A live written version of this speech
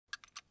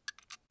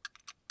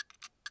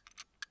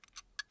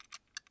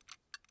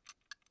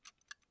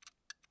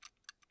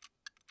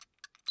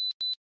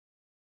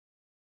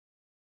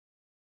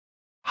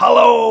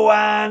Hello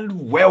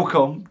and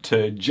welcome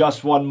to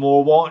Just One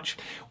More Watch.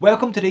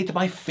 Welcome today to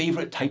my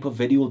favourite type of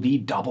video, the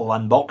double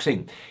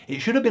unboxing. It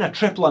should have been a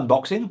triple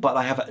unboxing, but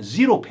I have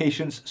zero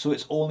patience, so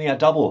it's only a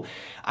double.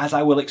 As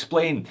I will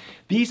explain,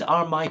 these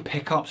are my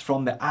pickups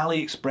from the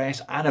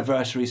AliExpress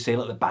anniversary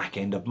sale at the back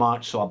end of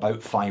March, so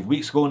about 5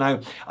 weeks ago now.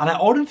 And I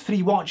ordered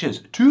 3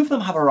 watches. 2 of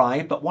them have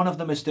arrived, but one of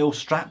them is still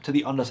strapped to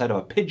the underside of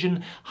a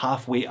pigeon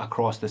halfway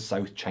across the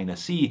South China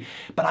Sea.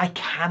 But I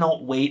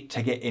cannot wait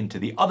to get into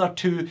the other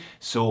 2,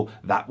 so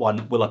that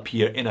one will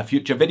appear in a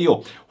future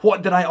video.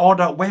 What did I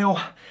order? Well,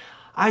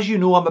 as you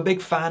know, I'm a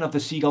big fan of the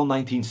Sea-Gull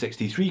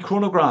 1963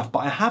 chronograph,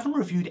 but I haven't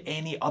reviewed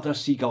any other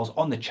Sea-Gulls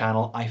on the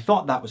channel. I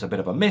thought that was a bit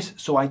of a miss,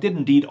 so I did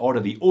indeed order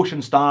the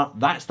Ocean Star,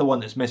 that's the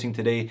one that's missing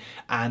today,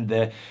 and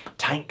the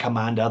Tank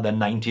Commander, the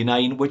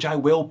 99, which I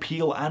will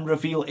peel and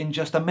reveal in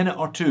just a minute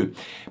or two.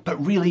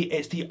 But really,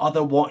 it's the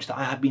other watch that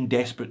I have been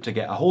desperate to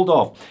get a hold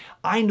of.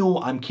 I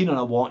know I'm keen on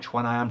a watch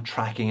when I am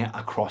tracking it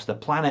across the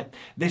planet.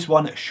 This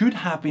one should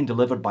have been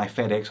delivered by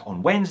FedEx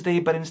on Wednesday,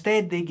 but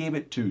instead they gave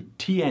it to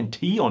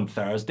TNT on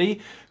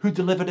Thursday, who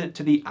delivered it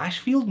to the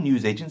Ashfield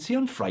News Agency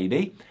on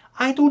Friday.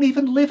 I don't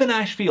even live in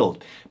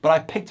Ashfield, but I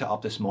picked it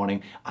up this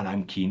morning and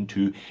I'm keen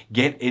to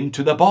get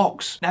into the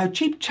box. Now,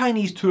 cheap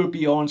Chinese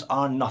tourbillons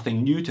are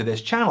nothing new to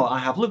this channel. I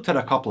have looked at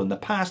a couple in the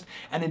past,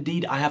 and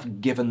indeed I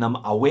have given them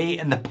away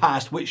in the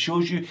past, which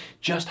shows you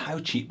just how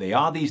cheap they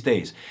are these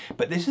days.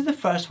 But this is the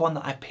first one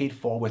that I paid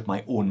for with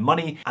my own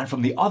money, and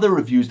from the other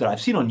reviews that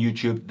I've seen on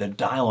YouTube, the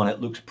dial on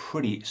it looks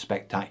pretty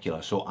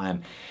spectacular. So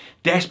I'm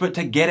desperate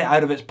to get it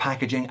out of its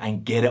packaging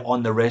and get it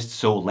on the wrist,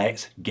 so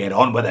let's get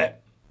on with it.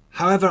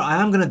 However, I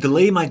am going to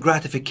delay my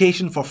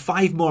gratification for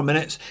 5 more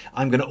minutes.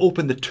 I'm going to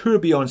open the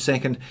Tourbillon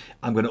second.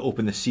 I'm going to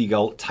open the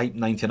Sea-Gull Type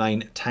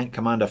 99 Tank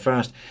Commander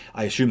first.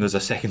 I assume there's a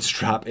second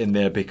strap in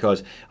there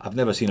because I've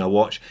never seen a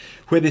watch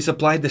where they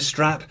supplied the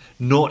strap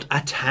not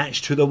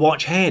attached to the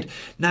watch head.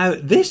 Now,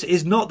 this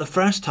is not the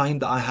first time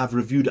that I have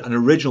reviewed an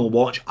original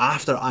watch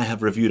after I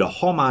have reviewed a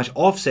homage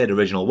of said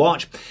original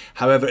watch.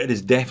 However, it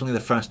is definitely the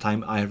first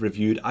time I have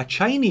reviewed a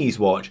Chinese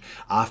watch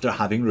after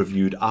having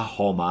reviewed a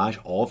homage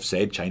of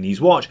said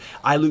Chinese watch.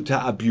 I looked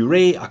at a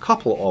Buret a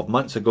couple of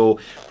months ago,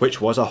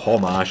 which was a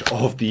homage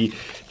of the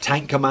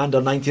Tank Commander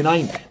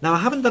 99. Now, I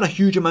haven't done a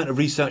huge amount of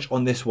research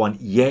on this one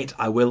yet.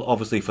 I will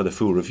obviously for the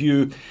full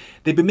review.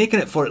 They've been making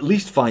it for at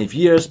least 5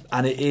 years,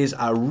 and it is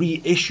a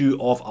reissue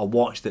of a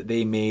watch that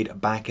they made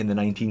back in the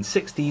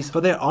 1960s for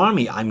their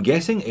army. I'm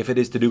guessing if it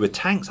is to do with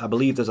tanks, I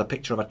believe there's a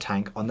picture of a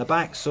tank on the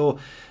back. So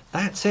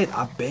that's it,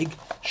 a big,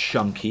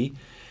 chunky,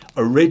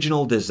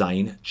 original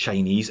design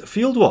Chinese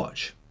field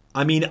watch.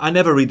 I mean, I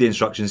never read the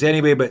instructions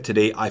anyway, but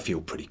today I feel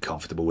pretty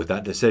comfortable with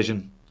that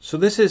decision. So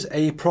this is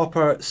a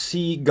proper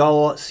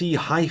Sea-Gull,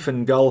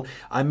 Sea-Gull.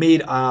 I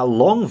made a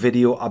long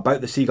video about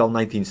the Sea-Gull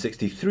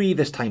 1963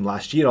 this time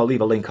last year. I'll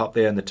leave a link up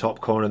there in the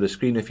top corner of the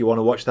screen if you want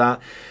to watch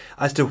that,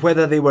 as to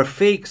whether they were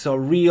fakes or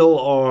real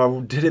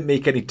or did it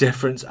make any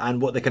difference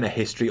and what the kind of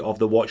history of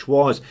the watch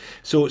was.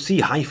 So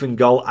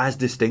Sea-Gull as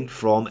distinct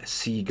from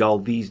Sea-Gull.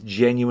 These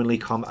genuinely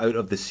come out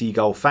of the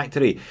Sea-Gull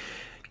factory.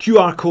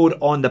 QR code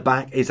on the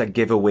back is a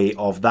giveaway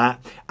of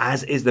that,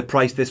 as is the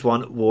price. This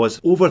one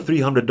was over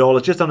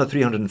 $300, just under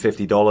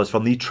 $350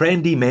 from the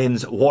Trendy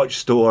Men's Watch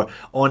Store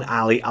on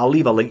Ali. I'll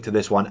leave a link to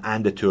this one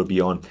and the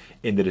Tourbillon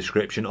in the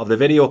description of the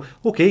video.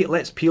 Okay,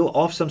 let's peel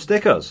off some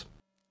stickers.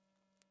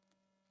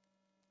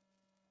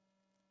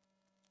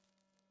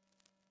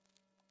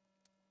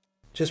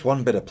 Just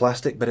one bit of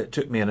plastic, but it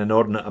took me an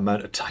inordinate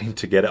amount of time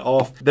to get it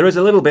off. There is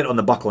a little bit on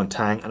the buckle and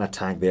tang and a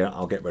tag there.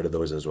 I'll get rid of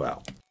those as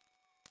well.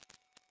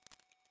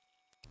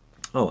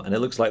 Oh, and it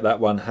looks like that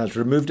one has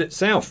removed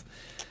itself.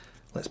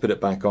 Let's put it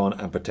back on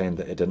and pretend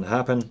that it didn't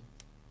happen.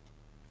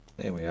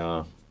 There we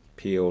are,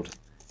 peeled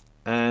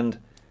and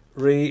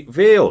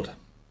revealed.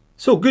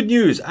 So good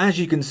news, as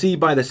you can see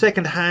by the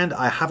second hand,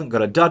 I haven't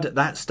got a dud.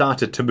 That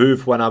started to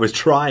move when I was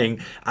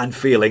trying and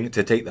failing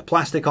to take the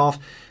plastic off.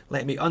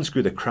 Let me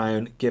unscrew the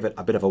crown, give it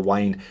a bit of a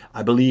wind.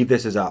 I believe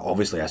this is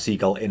obviously a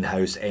Sea-Gull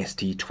in-house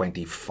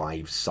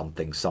ST25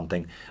 something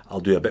something. I'll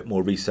do a bit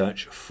more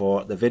research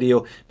for the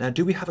video. Now,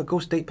 do we have a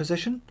ghost date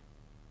position?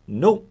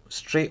 Nope,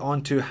 straight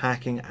on to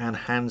hacking and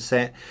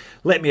handset.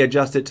 Let me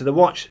adjust it to the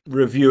watch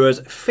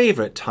reviewer's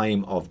favourite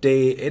time of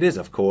day. It is,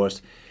 of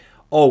course,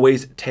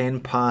 always 10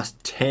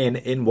 past 10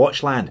 in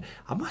Watchland.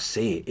 I must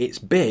say, it's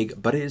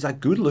big, but it is a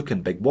good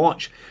looking big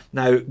watch.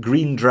 Now,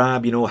 green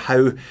drab, you know,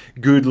 how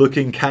good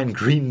looking can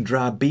green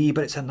drab be?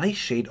 But it's a nice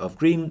shade of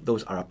green.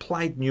 Those are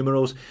applied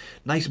numerals.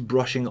 Nice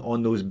brushing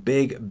on those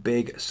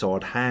big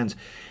sword hands.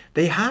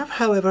 They have,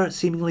 however,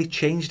 seemingly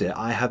changed it.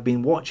 I have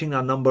been watching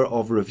a number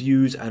of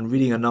reviews and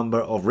reading a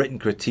number of written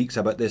critiques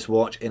about this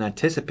watch in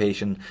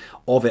anticipation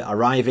of it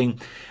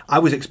arriving. I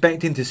was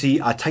expecting to see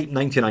a Type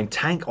 99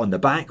 tank on the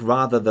back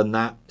rather than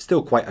that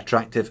still quite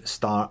attractive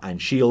star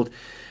and shield.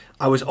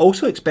 I was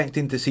also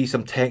expecting to see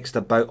some text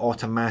about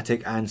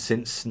automatic and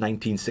since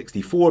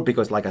 1964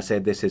 because, like I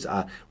said, this is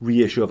a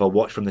reissue of a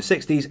watch from the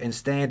 60s.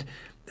 Instead,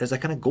 there's a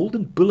kind of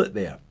golden bullet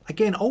there.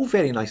 Again, all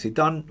very nicely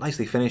done,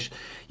 nicely finished.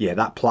 Yeah,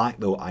 that plaque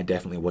though, I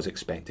definitely was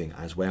expecting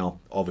as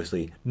well.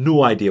 Obviously,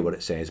 no idea what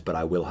it says, but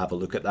I will have a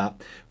look at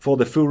that for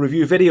the full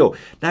review video.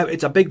 Now,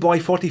 it's a big boy,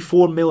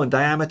 44mm in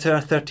diameter,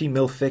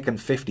 13mm thick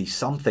and 50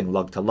 something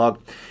lug to lug.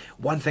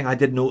 One thing I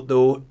did note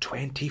though,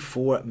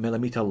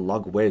 24mm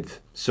lug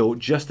width. So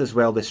just as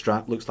well this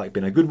strap looks like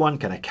being a good one,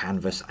 kind of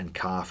canvas and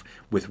calf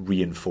with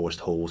reinforced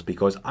holes,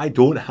 because I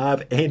don't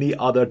have any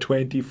other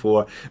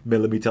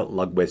 24mm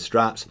lug width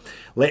straps.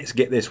 Let's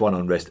get this one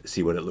on wrist,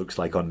 see what it looks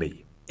like on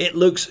me. It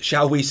looks,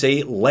 shall we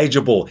say,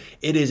 legible.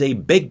 It is a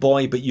big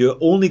boy, but you're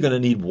only going to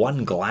need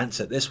one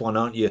glance at this one,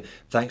 aren't you?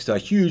 Thanks to a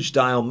huge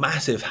dial,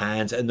 massive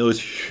hands, and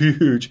those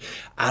huge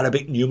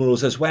Arabic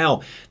numerals as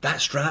well. That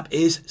strap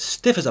is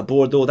stiff as a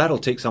board though, that'll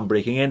take some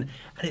breaking in,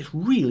 and it's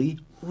really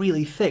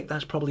thick.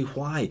 That's probably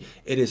why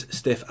it is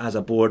stiff as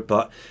a board,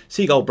 but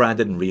Sea-Gull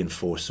branded and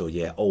reinforced, so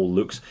yeah, all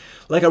looks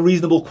like a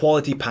reasonable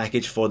quality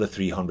package for the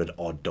 $300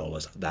 odd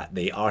that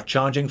they are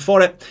charging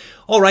for it.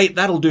 Alright,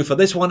 that'll do for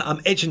this one.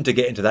 I'm itching to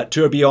get into that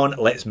Tourbillon.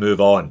 Let's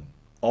move on.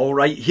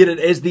 Alright, here it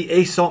is, the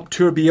Aesop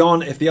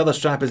Tourbillon. If the other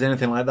strap is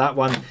anything like that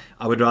one,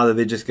 I would rather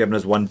they just given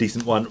us one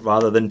decent one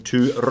rather than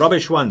two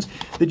rubbish ones.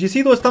 Did you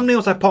see those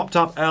thumbnails I popped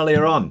up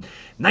earlier on?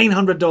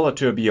 $900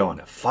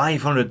 Tourbillon,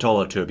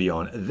 $500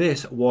 Tourbillon.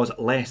 This was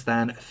less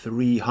than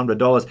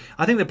 $300.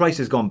 I think the price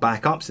has gone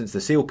back up since the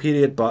sale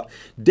period, but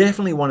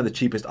definitely one of the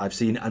cheapest I've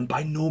seen, and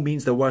by no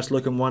means the worst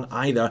looking one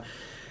either.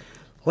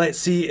 Let's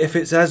see if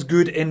it's as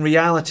good in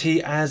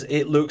reality as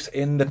it looks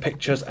in the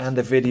pictures and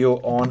the video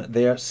on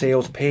their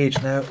sales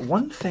page. Now,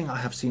 one thing I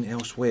have seen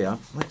elsewhere,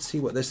 let's see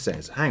what this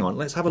says. Hang on,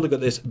 let's have a look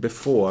at this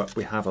before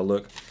we have a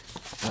look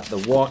at the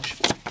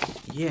watch.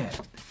 Yeah.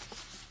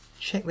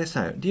 Check this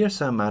out. Dear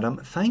Sir, Madam,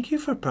 thank you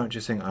for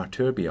purchasing our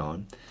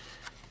Tourbillon.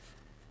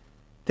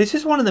 This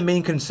is one of the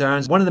main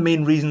concerns, one of the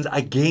main reasons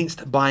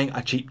against buying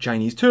a cheap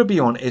Chinese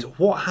Tourbillon is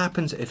what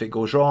happens if it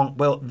goes wrong.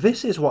 Well,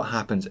 this is what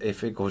happens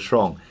if it goes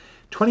wrong.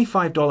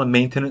 $25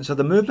 maintenance of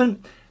the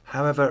movement,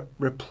 however,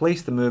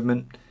 replace the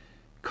movement,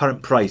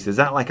 current price. Is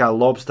that like a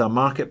lobster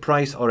market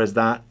price, or is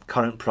that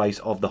current price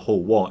of the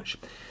whole watch?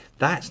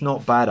 That's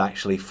not bad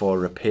actually for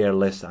repair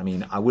list. I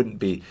mean, I wouldn't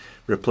be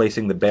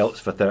replacing the belts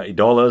for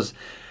 $30.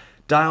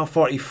 Dial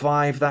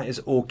 45, that is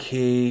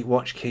okay.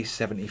 Watch case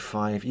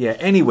 75. Yeah,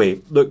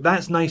 anyway, look,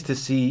 that's nice to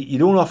see. You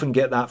don't often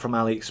get that from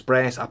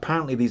AliExpress.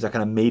 Apparently these are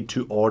kind of made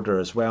to order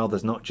as well.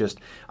 There's not just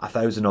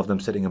 1,000 of them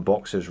sitting in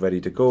boxes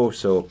ready to go.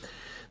 So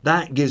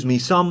that gives me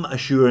some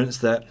assurance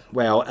that,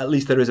 well, at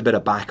least there is a bit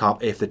of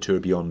backup if the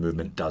Tourbillon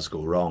movement does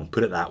go wrong.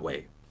 Put it that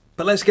way.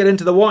 But let's get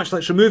into the watch.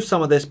 Let's remove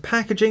some of this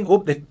packaging. Oh,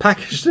 they've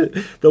packaged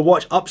the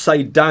watch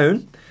upside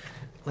down.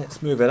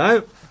 Let's move it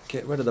out.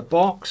 Get rid of the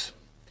box.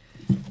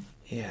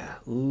 Yeah,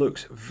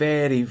 looks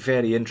very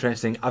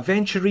interesting.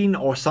 Aventurine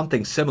or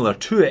something similar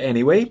to it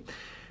anyway.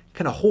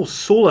 Kind of whole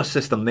solar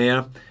system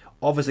there.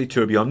 Obviously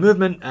Tourbillon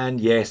movement, and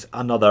yes,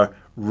 another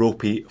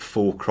ropey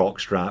faux croc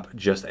strap,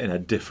 just in a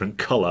different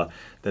colour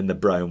than the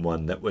brown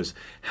one that was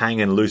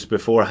hanging loose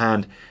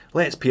beforehand.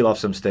 Let's peel off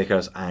some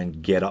stickers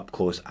and get up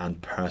close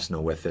and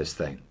personal with this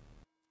thing.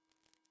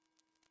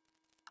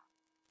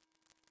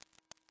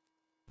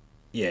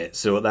 Yeah,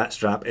 so that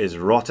strap is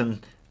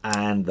rotten,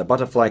 and the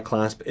butterfly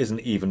clasp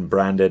isn't even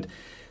branded.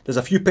 There's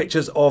a few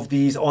pictures of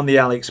these on the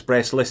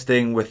AliExpress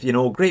listing with, you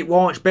know, great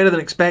watch, better than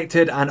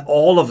expected, and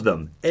all of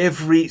them,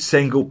 every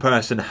single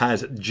person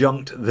has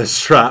junked the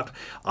strap.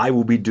 I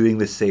will be doing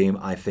the same,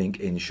 I think,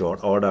 in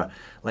short order.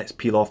 Let's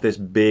peel off this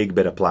big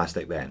bit of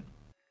plastic then.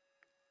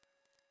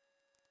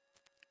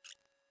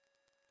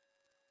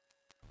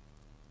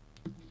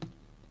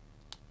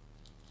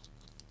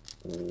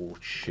 Oh,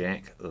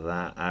 check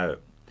that out.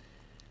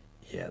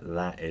 Yeah,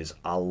 that is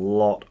a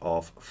lot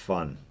of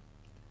fun.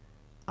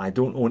 I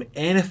don't own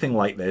anything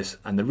like this,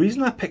 and the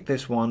reason I picked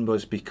this one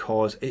was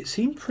because it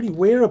seemed pretty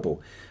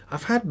wearable.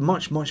 I've had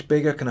much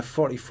bigger kind of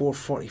 44,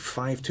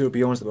 45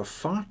 Tourbillons that were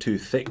far too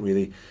thick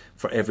really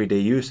for everyday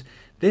use.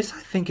 This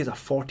I think is a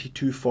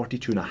 42,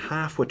 42 and a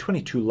half with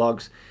 22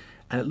 lugs,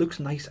 and it looks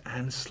nice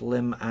and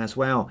slim as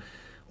well.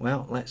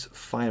 Well, let's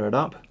fire it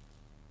up.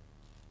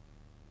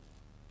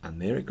 And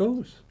there it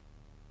goes.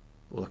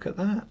 Look at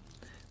that.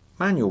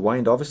 Manual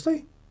wind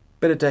obviously.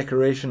 Bit of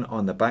decoration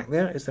on the back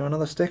there. Is there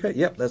another sticker?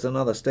 Yep, there's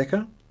another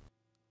sticker.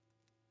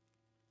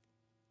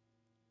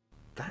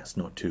 That's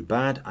not too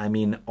bad. I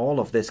mean, all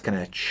of this kind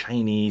of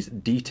Chinese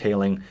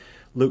detailing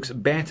looks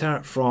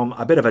better from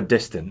a bit of a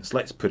distance.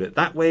 Let's put it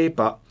that way,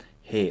 but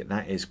hey,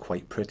 that is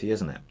quite pretty,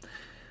 isn't it?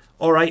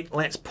 All right,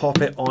 let's pop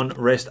it on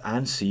wrist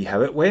and see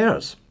how it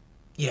wears.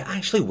 Yeah, it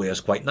actually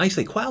wears quite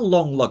nicely. Quite a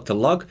long lug to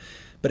lug,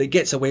 but it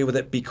gets away with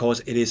it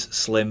because it is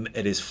slim,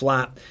 it is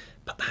flat,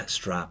 but that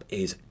strap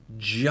is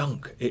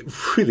junk. It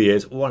really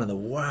is one of the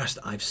worst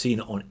I've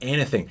seen on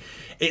anything.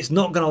 It's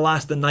not going to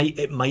last the night.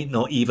 It might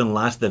not even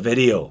last the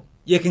video.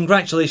 Yeah,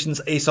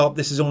 congratulations Aesop.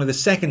 This is only the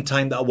second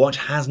time that a watch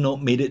has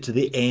not made it to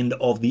the end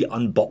of the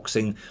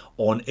unboxing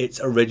on its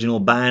original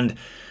band.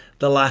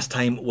 The last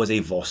time was a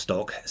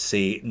Vostok,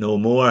 say no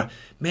more.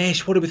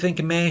 Mesh, what do we think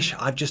of mesh?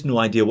 I've just no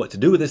idea what to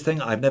do with this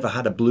thing. I've never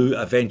had a blue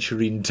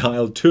aventurine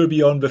tiled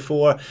tourbillon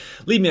before.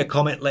 Leave me a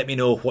comment, let me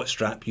know what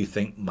strap you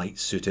think might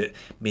suit it.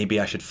 Maybe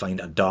I should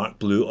find a dark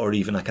blue or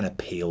even a kind of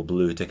pale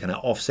blue to kind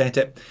of offset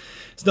it.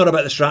 It's not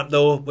about the strap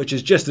though, which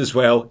is just as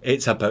well.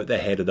 It's about the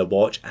head of the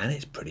watch, and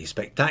it's pretty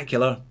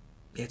spectacular.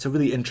 It's a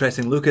really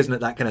interesting look, isn't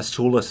it? That kind of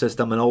solar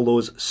system and all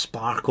those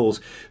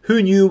sparkles.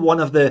 Who knew one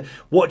of the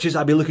watches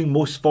I'd be looking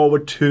most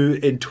forward to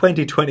in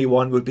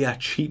 2021 would be a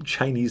cheap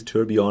Chinese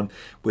tourbillon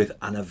with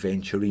an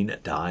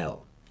aventurine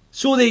dial.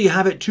 So there you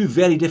have it, two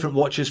very different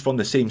watches from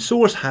the same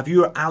source. Have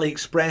your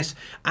AliExpress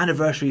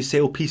anniversary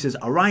sale pieces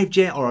arrived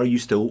yet, or are you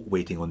still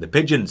waiting on the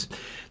pigeons?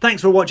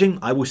 Thanks for watching.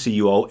 I will see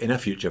you all in a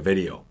future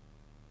video.